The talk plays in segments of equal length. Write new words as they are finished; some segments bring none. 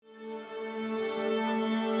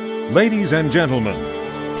Ladies and gentlemen,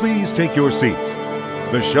 please take your seats.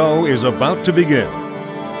 The show is about to begin.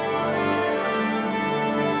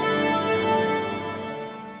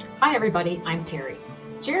 Hi everybody, I'm Terry.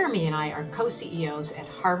 Jeremy and I are co-CEOs at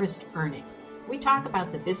Harvest Earnings. We talk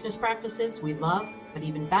about the business practices we love, but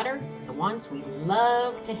even better, the ones we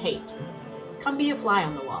love to hate. Come be a fly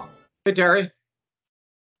on the wall. Hey, Terry.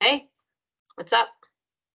 Hey, what's up?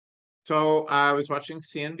 So I was watching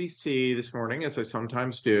CNBC this morning, as I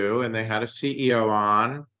sometimes do, and they had a CEO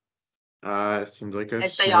on. It seemed like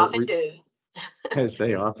As they often do. As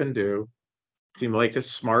they often do. Seemed like a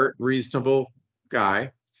smart, reasonable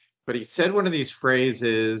guy. But he said one of these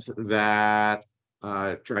phrases that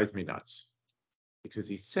drives me nuts. Because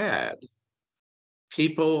he said,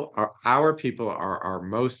 our people are our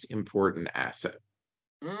most important asset.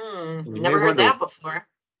 Never heard that before.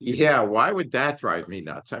 Yeah, why would that drive me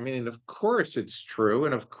nuts? I mean, of course it's true.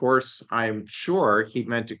 And of course, I'm sure he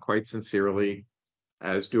meant it quite sincerely,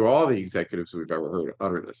 as do all the executives we've ever heard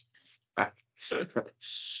utter this.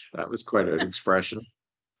 That was quite an expression.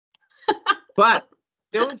 But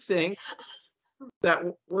don't think that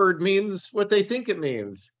word means what they think it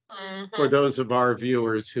means. For those of our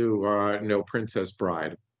viewers who know Princess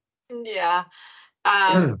Bride. Yeah.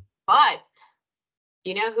 But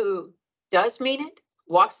you know who does mean it?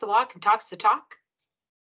 Walks the walk and talks the talk?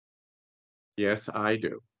 Yes, I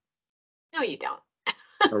do. No, you don't.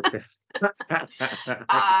 Okay.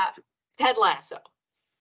 Ted Lasso.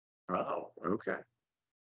 Oh, okay.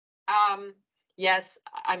 Yes,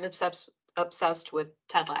 I'm obsessed with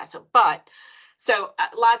Ted Lasso, but so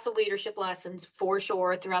lots of leadership lessons for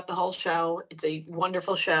sure throughout the whole show. It's a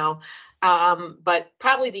wonderful show. But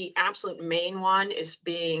probably the absolute main one is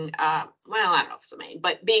being, well, I don't know if it's the main,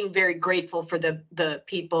 but being very grateful for the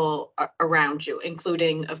people around you,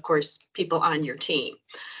 including, of course, people on your team.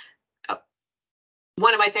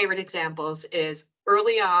 One of my favorite examples is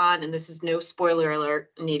early on, and this is no spoiler alert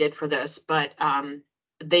needed for this, but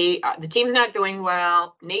the team's not doing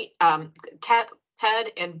well.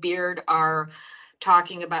 Ted and Beard are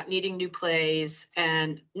talking about needing new plays,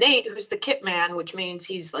 and Nate, who's the kit man, which means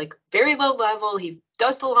he's like very low level, he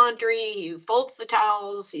does the laundry, he folds the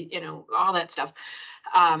towels, all that stuff,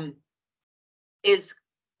 is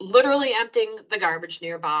literally emptying the garbage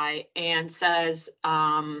nearby and says,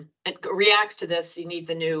 and reacts to this, they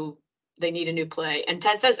need a new play. And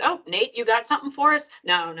Ted says, "Oh, Nate, you got something for us?"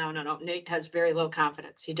 No. Nate has very low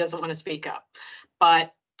confidence. He doesn't want to speak up.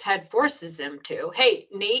 But Ted forces him to. "Hey,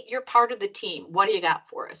 Nate, you're part of the team. What do you got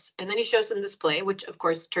for us?" And then he shows him this play, which of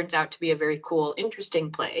course turns out to be a very cool,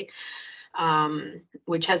 interesting play,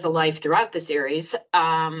 which has a life throughout the series.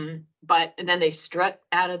 But then they strut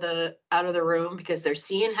out of the room because they're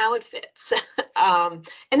seeing how it fits. And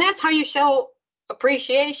that's how you show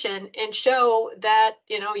appreciation and show that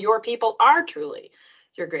your people are truly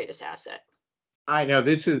your greatest asset. I know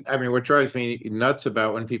what drives me nuts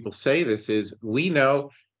about when people say this is we know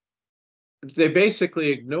they basically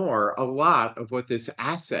ignore a lot of what this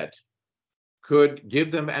asset could give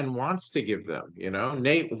them and wants to give them.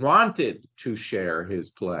 Nate wanted to share his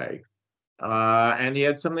play, and he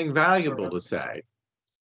had something valuable to say,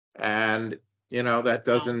 and that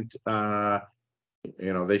doesn't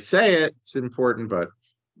they say it's important, but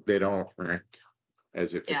they don't act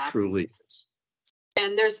as if it truly is.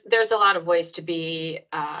 And there's a lot of ways to be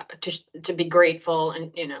to be grateful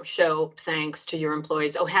and show thanks to your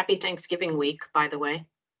employees. Oh, happy Thanksgiving week, by the way.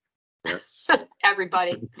 Yes.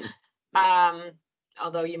 Everybody.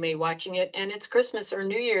 Although you may be watching it and it's Christmas or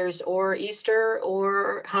New Year's or Easter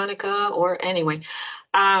or Hanukkah or anyway.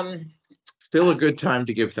 Still a good time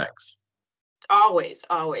to give thanks. Always.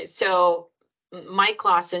 So Mike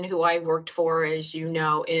Lawson, who I worked for, as you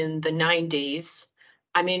know, in the 90s,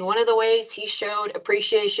 I mean, one of the ways he showed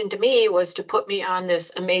appreciation to me was to put me on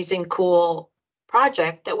this amazing, cool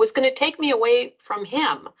project that was going to take me away from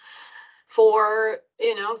him for,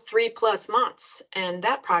 3+ months. And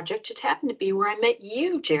that project just happened to be where I met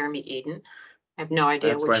you, Jeremy Eden. I have no idea.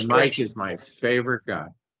 That's why Mike is my favorite guy.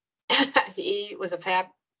 He was a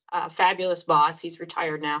fabulous boss. He's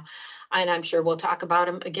retired now. And I'm sure we'll talk about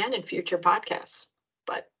him again in future podcasts.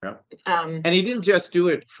 But and he didn't just do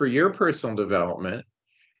it for your personal development.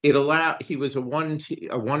 He was a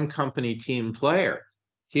one company team player.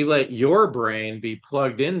 He let your brain be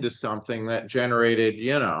plugged into something that generated,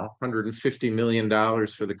 $150 million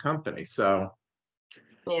for the company. So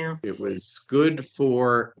it was good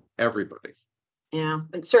for everybody. Yeah,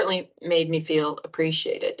 it certainly made me feel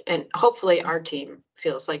appreciated. And hopefully our team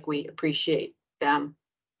feels like we appreciate them.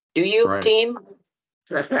 Do you, team?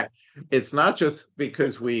 It's not just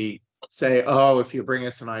because we say, oh, if you bring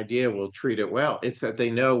us an idea, we'll treat it well. It's that they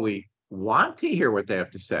know we want to hear what they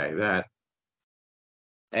have to say, that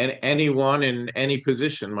and anyone in any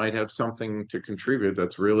position might have something to contribute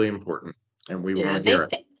that's really important, and we want Yeah, to hear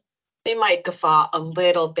it. they might guffaw a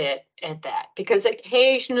little bit at that because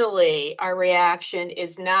occasionally our reaction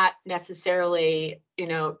is not necessarily,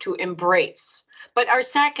 to embrace, but our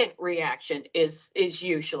second reaction is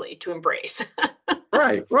usually to embrace.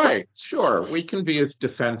 Right, right. Sure. We can be as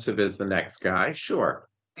defensive as the next guy, sure.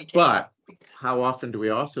 We can. But how often do we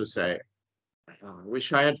also say, "Oh, I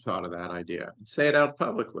wish I had thought of that idea," and say it out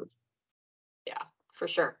publicly? Yeah, for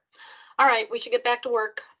sure. All right, we should get back to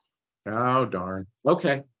work. Oh, darn.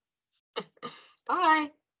 Okay.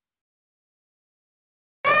 Bye.